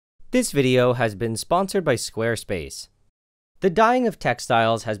This video has been sponsored by Squarespace. The dyeing of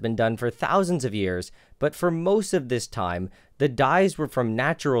textiles has been done for thousands of years, but for most of this time, the dyes were from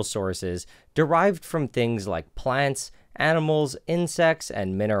natural sources derived from things like plants, animals, insects,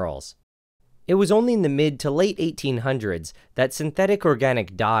 and minerals. It was only in the mid to late 1800s that synthetic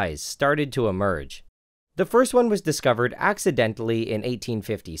organic dyes started to emerge. The first one was discovered accidentally in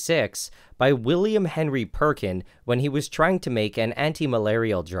 1856 by William Henry Perkin when he was trying to make an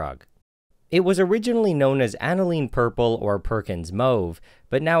anti-malarial drug. It was originally known as aniline purple or Perkins mauve,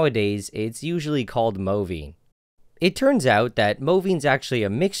 but nowadays it's usually called mauvine. It turns out that mauvine's actually a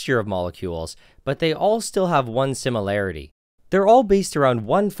mixture of molecules, but they all still have one similarity. They're all based around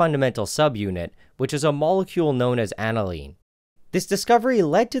one fundamental subunit, which is a molecule known as aniline. This discovery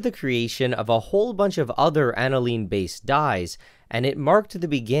led to the creation of a whole bunch of other aniline-based dyes, and it marked the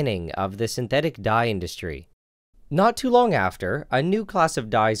beginning of the synthetic dye industry. Not too long after, a new class of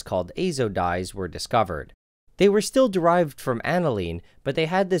dyes called azo dyes were discovered. They were still derived from aniline, but they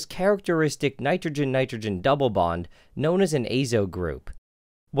had this characteristic nitrogen-nitrogen double bond known as an azo group.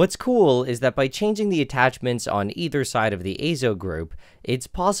 What's cool is that by changing the attachments on either side of the azo group, it's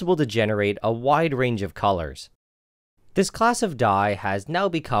possible to generate a wide range of colors. This class of dye has now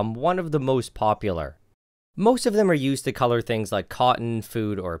become one of the most popular. Most of them are used to color things like cotton,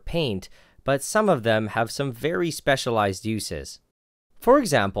 food, or paint, but some of them have some very specialized uses. For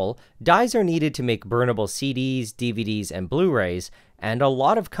example, dyes are needed to make burnable CDs, DVDs, and Blu-rays, and a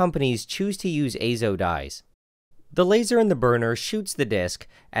lot of companies choose to use azo dyes. The laser in the burner shoots the disc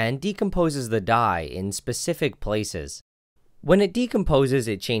and decomposes the dye in specific places. When it decomposes,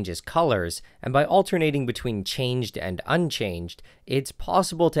 it changes colors, and by alternating between changed and unchanged, it's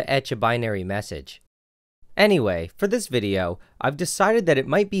possible to etch a binary message. Anyway, for this video, I've decided that it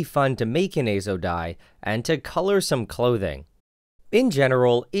might be fun to make an azo dye and to color some clothing. In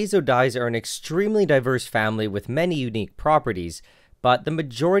general, azo dyes are an extremely diverse family with many unique properties, but the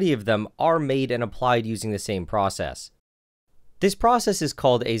majority of them are made and applied using the same process. This process is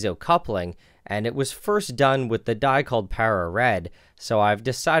called azo coupling, and it was first done with the dye called NileRed, so I've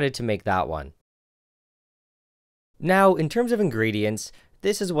decided to make that one. Now, in terms of ingredients,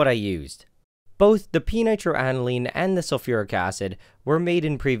 this is what I used. Both the p-nitroaniline and the sulfuric acid were made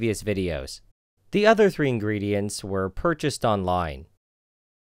in previous videos. The other three ingredients were purchased online.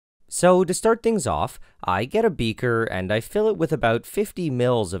 So to start things off, I get a beaker and I fill it with about 50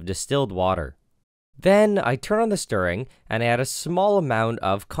 ml of distilled water. Then I turn on the stirring and add a small amount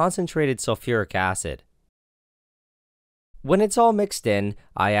of concentrated sulfuric acid. When it's all mixed in,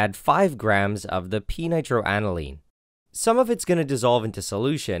 I add 5 grams of the p-nitroaniline. Some of it's going to dissolve into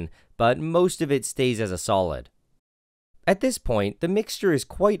solution, but most of it stays as a solid. At this point, the mixture is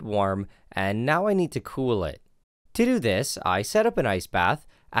quite warm, and now I need to cool it. To do this, I set up an ice bath,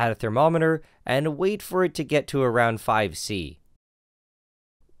 add a thermometer, and wait for it to get to around 5°C.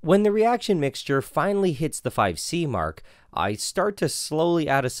 When the reaction mixture finally hits the 5°C mark, I start to slowly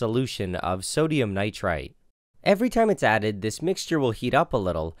add a solution of sodium nitrite. Every time it's added, this mixture will heat up a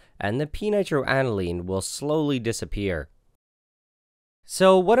little, and the p-nitroaniline will slowly disappear.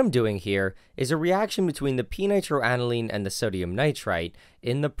 So what I'm doing here is a reaction between the p-nitroaniline and the sodium nitrite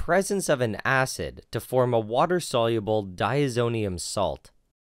in the presence of an acid to form a water-soluble diazonium salt.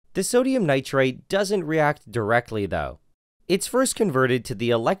 The sodium nitrite doesn't react directly though. It's first converted to the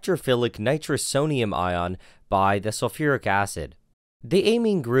electrophilic nitrosonium ion by the sulfuric acid. The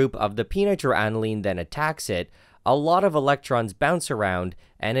amine group of the p-nitroaniline then attacks it, a lot of electrons bounce around,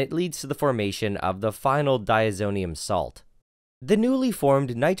 and it leads to the formation of the final diazonium salt. The newly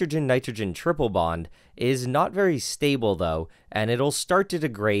formed nitrogen-nitrogen triple bond is not very stable though, and it'll start to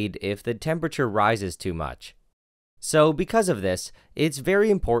degrade if the temperature rises too much. So because of this, it's very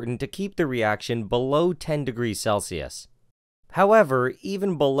important to keep the reaction below 10 degrees Celsius. However,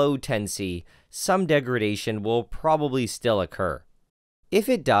 even below 10°C, some degradation will probably still occur. If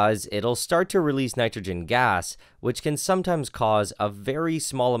it does, it'll start to release nitrogen gas, which can sometimes cause a very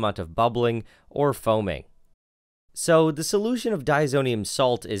small amount of bubbling or foaming. So the solution of diazonium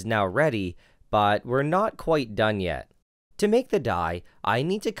salt is now ready, but we're not quite done yet. To make the dye, I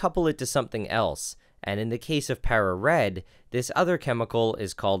need to couple it to something else, and in the case of NileRed, this other chemical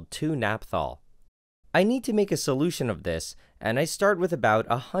is called 2-naphthol. I need to make a solution of this, and I start with about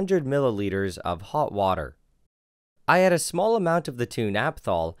 100 milliliters of hot water. I add a small amount of the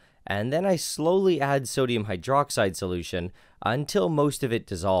 2-naphthol, and then I slowly add sodium hydroxide solution until most of it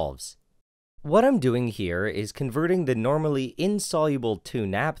dissolves. What I'm doing here is converting the normally insoluble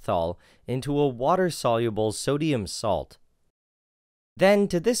 2-naphthol into a water-soluble sodium salt. Then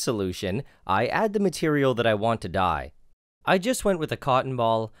to this solution, I add the material that I want to dye. I just went with a cotton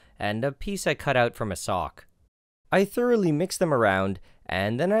ball and a piece I cut out from a sock. I thoroughly mix them around,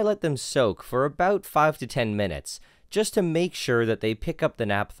 and then I let them soak for about 5 to 10 minutes, just to make sure that they pick up the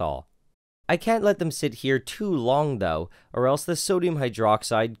naphthol. I can't let them sit here too long though, or else the sodium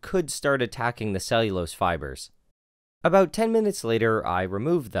hydroxide could start attacking the cellulose fibers. About 10 minutes later, I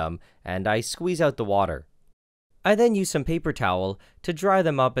remove them, and I squeeze out the water. I then use some paper towel to dry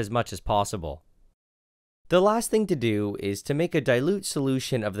them up as much as possible. The last thing to do is to make a dilute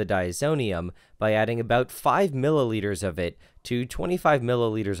solution of the diazonium by adding about 5 milliliters of it to 25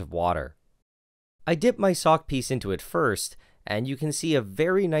 milliliters of water. I dip my sock piece into it first, and you can see a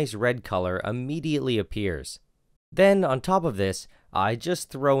very nice red color immediately appears. Then, on top of this, I just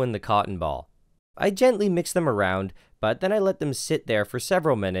throw in the cotton ball. I gently mix them around, but then I let them sit there for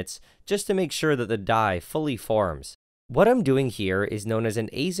several minutes just to make sure that the dye fully forms. What I'm doing here is known as an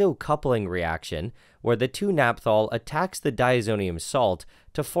azo-coupling reaction, where the 2-naphthol attacks the diazonium salt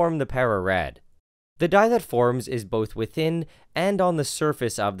to form the para-red. The dye that forms is both within and on the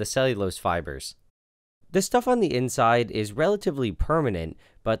surface of the cellulose fibers. The stuff on the inside is relatively permanent,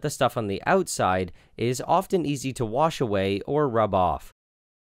 but the stuff on the outside is often easy to wash away or rub off.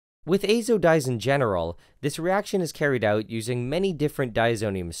 With azo dyes in general, this reaction is carried out using many different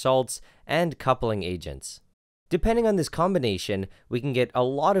diazonium salts and coupling agents. Depending on this combination, we can get a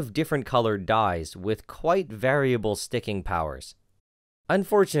lot of different colored dyes with quite variable sticking powers.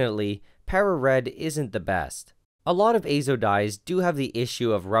 Unfortunately, para-red isn't the best. A lot of azo dyes do have the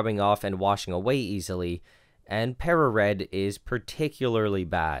issue of rubbing off and washing away easily, and para-red is particularly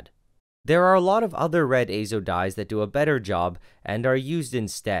bad. There are a lot of other red azo dyes that do a better job and are used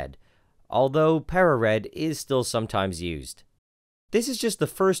instead, although para-red is still sometimes used. This is just the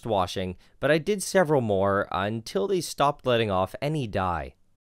first washing, but I did several more until they stopped letting off any dye.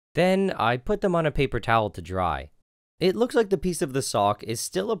 Then I put them on a paper towel to dry. It looks like the piece of the sock is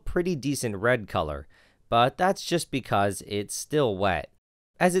still a pretty decent red color, but that's just because it's still wet.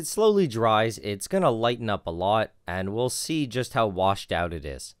 As it slowly dries, it's gonna lighten up a lot, and we'll see just how washed out it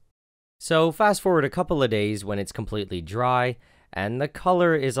is. So fast forward a couple of days when it's completely dry, and the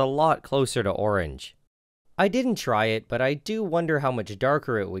color is a lot closer to orange. I didn't try it, but I do wonder how much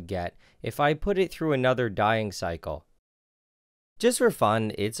darker it would get if I put it through another dyeing cycle. Just for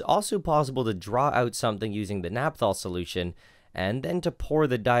fun, it's also possible to draw out something using the naphthol solution, and then to pour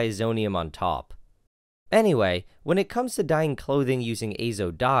the diazonium on top. Anyway, when it comes to dyeing clothing using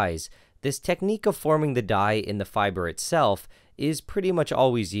azo dyes, this technique of forming the dye in the fiber itself is pretty much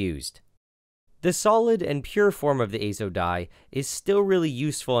always used. The solid and pure form of the azo dye is still really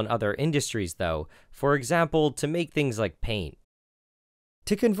useful in other industries though, for example, to make things like paint.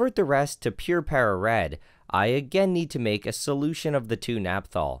 To convert the rest to pure para-red, I again need to make a solution of the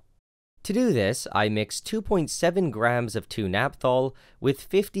 2-naphthol. To do this, I mix 2.7 grams of 2-naphthol with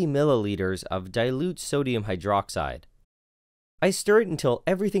 50 milliliters of dilute sodium hydroxide. I stir it until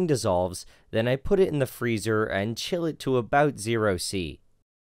everything dissolves, then I put it in the freezer and chill it to about 0°C.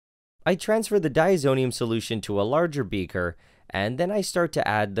 I transfer the diazonium solution to a larger beaker, and then I start to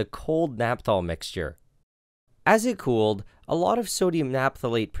add the cold naphthol mixture. As it cooled, a lot of sodium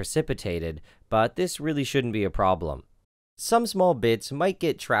naphthalate precipitated, but this really shouldn't be a problem. Some small bits might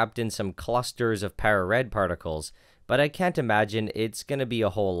get trapped in some clusters of para-red particles, but I can't imagine it's gonna be a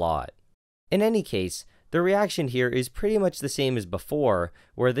whole lot. In any case, the reaction here is pretty much the same as before,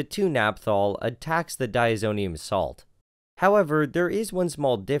 where the 2-naphthol attacks the diazonium salt. However, there is one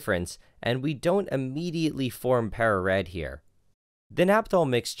small difference, and we don't immediately form para-red here. The naphthol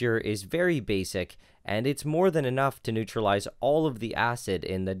mixture is very basic, and it's more than enough to neutralize all of the acid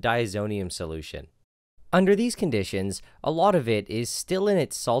in the diazonium solution. Under these conditions, a lot of it is still in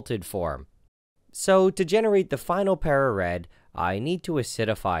its salted form. So to generate the final para-red, I need to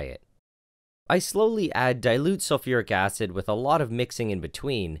acidify it. I slowly add dilute sulfuric acid with a lot of mixing in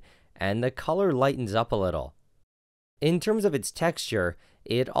between, and the color lightens up a little. In terms of its texture,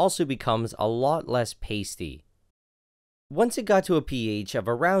 it also becomes a lot less pasty. Once it got to a pH of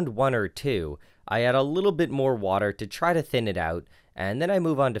around 1 or 2, I add a little bit more water to try to thin it out, and then I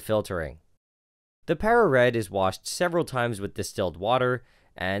move on to filtering. The para-red is washed several times with distilled water,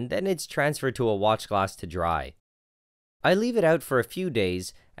 and then it's transferred to a watch glass to dry. I leave it out for a few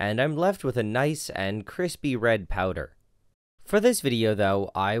days, and I'm left with a nice and crispy red powder. For this video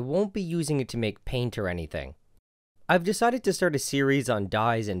though, I won't be using it to make paint or anything. I've decided to start a series on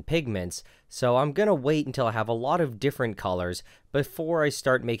dyes and pigments, so I'm gonna wait until I have a lot of different colors before I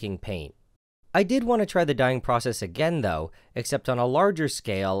start making paint. I did want to try the dyeing process again though, except on a larger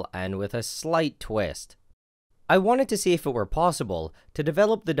scale and with a slight twist. I wanted to see if it were possible to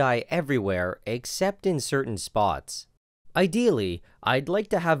develop the dye everywhere except in certain spots. Ideally, I'd like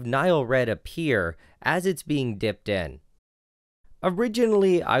to have NileRed appear as it's being dipped in.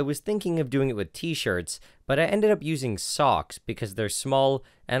 Originally, I was thinking of doing it with t-shirts, but I ended up using socks because they're small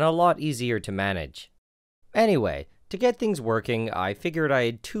and a lot easier to manage. Anyway, to get things working, I figured I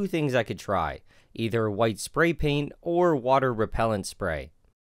had two things I could try, either white spray paint or water repellent spray.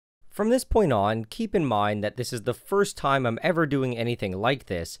 From this point on, keep in mind that this is the first time I'm ever doing anything like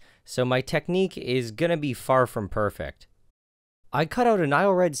this, so my technique is gonna be far from perfect. I cut out a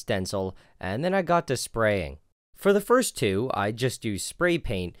NileRed stencil, and then I got to spraying. For the first two, I just used spray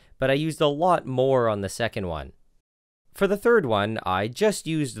paint, but I used a lot more on the second one. For the third one, I just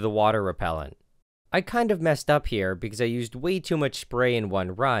used the water repellent. I kind of messed up here because I used way too much spray in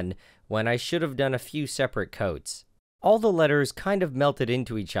one run when I should have done a few separate coats. All the letters kind of melted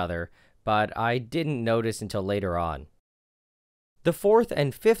into each other, but I didn't notice until later on. The fourth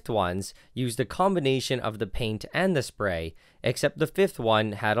and fifth ones used a combination of the paint and the spray, except the fifth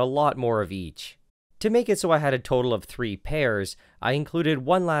one had a lot more of each. To make it so I had a total of 3 pairs, I included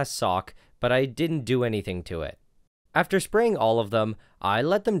one last sock, but I didn't do anything to it. After spraying all of them, I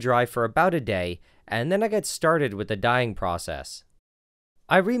let them dry for about a day, and then I got started with the dyeing process.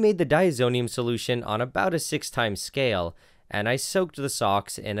 I remade the diazonium solution on about a 6x scale, and I soaked the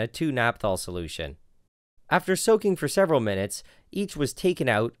socks in a 2-naphthol solution. After soaking for several minutes, each was taken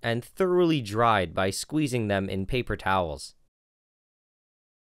out and thoroughly dried by squeezing them in paper towels.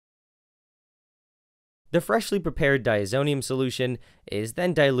 The freshly prepared diazonium solution is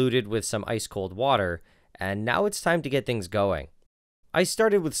then diluted with some ice-cold water, and now it's time to get things going. I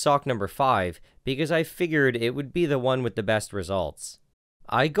started with sock number 5 because I figured it would be the one with the best results.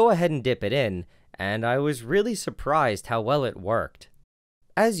 I go ahead and dip it in, and I was really surprised how well it worked.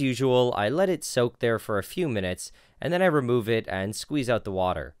 As usual, I let it soak there for a few minutes, and then I remove it and squeeze out the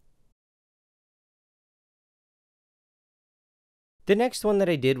water. The next one that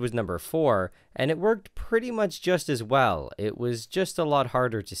I did was number 4, and it worked pretty much just as well. It was just a lot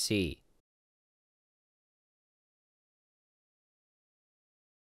harder to see.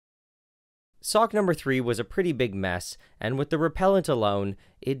 Sock number 3 was a pretty big mess, and with the repellent alone,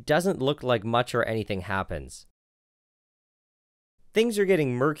 it doesn't look like much or anything happens. Things are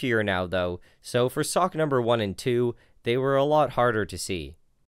getting murkier now though, so for sock number 1 and 2, they were a lot harder to see.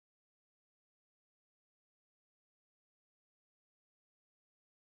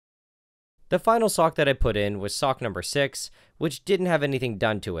 The final sock that I put in was sock number 6, which didn't have anything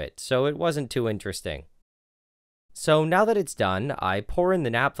done to it, so it wasn't too interesting. So now that it's done, I pour in the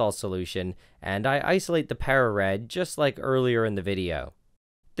naphthol solution, and I isolate the NileRed just like earlier in the video.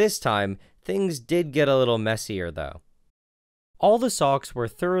 This time, things did get a little messier though. All the socks were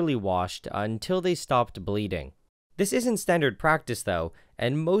thoroughly washed until they stopped bleeding. This isn't standard practice though,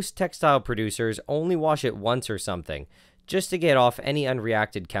 and most textile producers only wash it once or something, just to get off any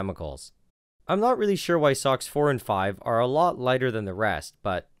unreacted chemicals. I'm not really sure why socks 4 and 5 are a lot lighter than the rest,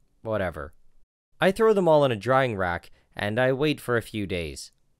 but whatever. I throw them all in a drying rack, and I wait for a few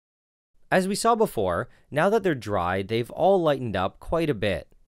days. As we saw before, now that they're dry, they've all lightened up quite a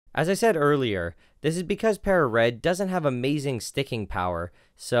bit. As I said earlier, this is because NileRed doesn't have amazing sticking power,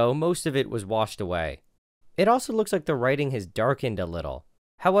 so most of it was washed away. It also looks like the writing has darkened a little.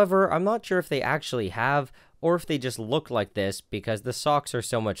 However, I'm not sure if they actually have, or if they just look like this because the socks are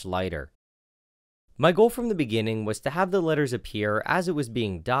so much lighter. My goal from the beginning was to have the letters appear as it was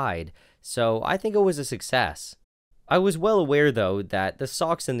being dyed, so I think it was a success. I was well aware though that the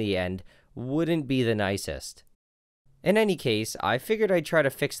socks in the end wouldn't be the nicest. In any case, I figured I'd try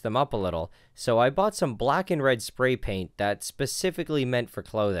to fix them up a little, so I bought some black and red spray paint that's specifically meant for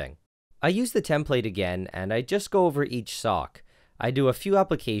clothing. I use the template again, and I just go over each sock. I do a few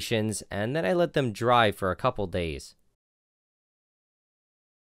applications, and then I let them dry for a couple days.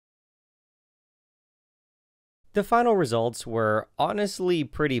 The final results were honestly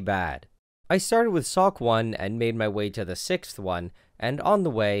pretty bad. I started with sock 1 and made my way to the 6th one, and on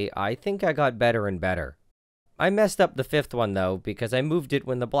the way, I think I got better and better. I messed up the 5th one though, because I moved it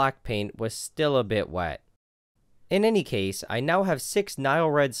when the black paint was still a bit wet. In any case, I now have 6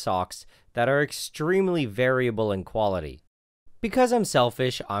 NileRed socks that are extremely variable in quality. Because I'm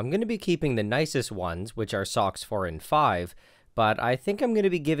selfish, I'm going to be keeping the nicest ones, which are socks 4 and 5, but I think I'm going to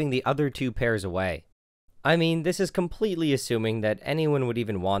be giving the other 2 pairs away. I mean, this is completely assuming that anyone would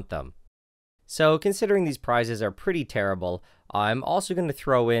even want them. So, considering these prizes are pretty terrible, I'm also going to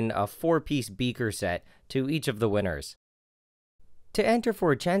throw in a 4-piece beaker set to each of the winners. To enter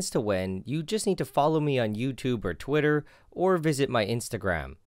for a chance to win, you just need to follow me on YouTube or Twitter, or visit my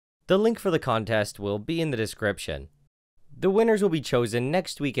Instagram. The link for the contest will be in the description. The winners will be chosen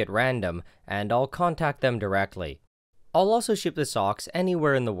next week at random, and I'll contact them directly. I'll also ship the socks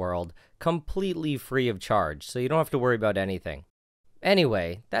anywhere in the world, completely free of charge, so you don't have to worry about anything.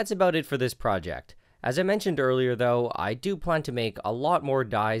 Anyway, that's about it for this project. As I mentioned earlier though, I do plan to make a lot more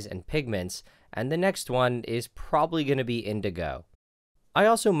dyes and pigments, and the next one is probably going to be indigo. I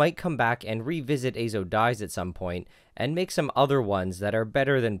also might come back and revisit azo dyes at some point, and make some other ones that are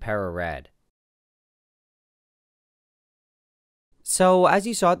better than para-red. So, as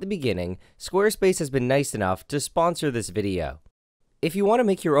you saw at the beginning, Squarespace has been nice enough to sponsor this video. If you want to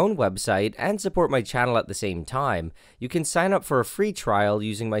make your own website and support my channel at the same time, you can sign up for a free trial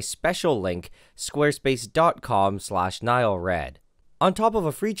using my special link, squarespace.com/NileRed. On top of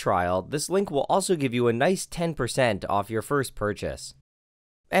a free trial, this link will also give you a nice 10% off your first purchase.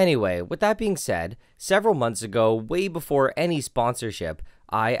 Anyway, with that being said, several months ago, way before any sponsorship,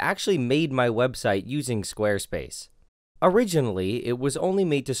 I actually made my website using Squarespace. Originally, it was only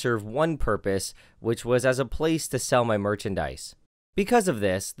made to serve one purpose, which was as a place to sell my merchandise. Because of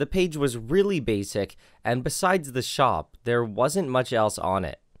this, the page was really basic, and besides the shop, there wasn't much else on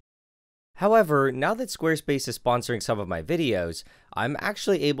it. However, now that Squarespace is sponsoring some of my videos, I'm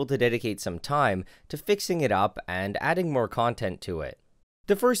actually able to dedicate some time to fixing it up and adding more content to it.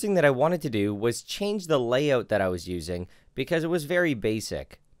 The first thing that I wanted to do was change the layout that I was using because it was very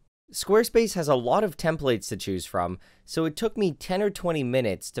basic. Squarespace has a lot of templates to choose from, so it took me 10 or 20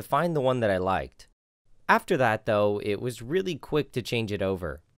 minutes to find the one that I liked. After that though, it was really quick to change it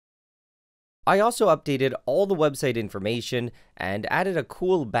over. I also updated all the website information and added a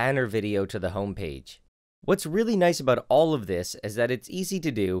cool banner video to the homepage. What's really nice about all of this is that it's easy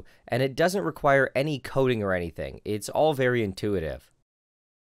to do and it doesn't require any coding or anything. It's all very intuitive.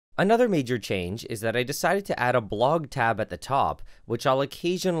 Another major change is that I decided to add a blog tab at the top, which I'll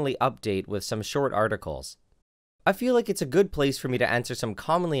occasionally update with some short articles. I feel like it's a good place for me to answer some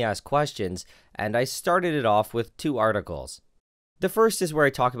commonly asked questions, and I started it off with 2 articles. The first is where I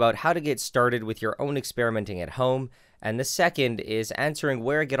talk about how to get started with your own experimenting at home, and the second is answering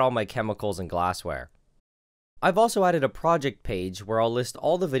where I get all my chemicals and glassware. I've also added a project page where I'll list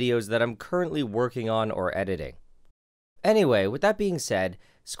all the videos that I'm currently working on or editing. Anyway, with that being said,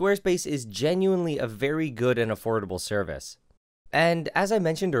 Squarespace is genuinely a very good and affordable service. And as I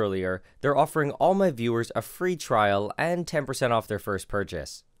mentioned earlier, they're offering all my viewers a free trial and 10% off their first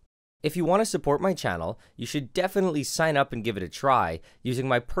purchase. If you want to support my channel, you should definitely sign up and give it a try using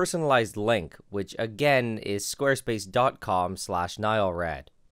my personalized link, which again is squarespace.com/NileRed.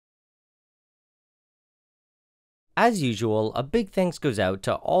 As usual, a big thanks goes out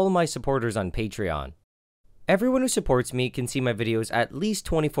to all my supporters on Patreon. Everyone who supports me can see my videos at least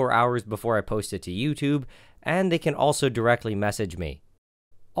 24 hours before I post it to YouTube, and they can also directly message me.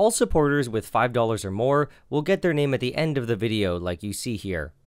 All supporters with $5 or more will get their name at the end of the video like you see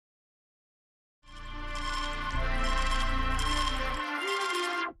here.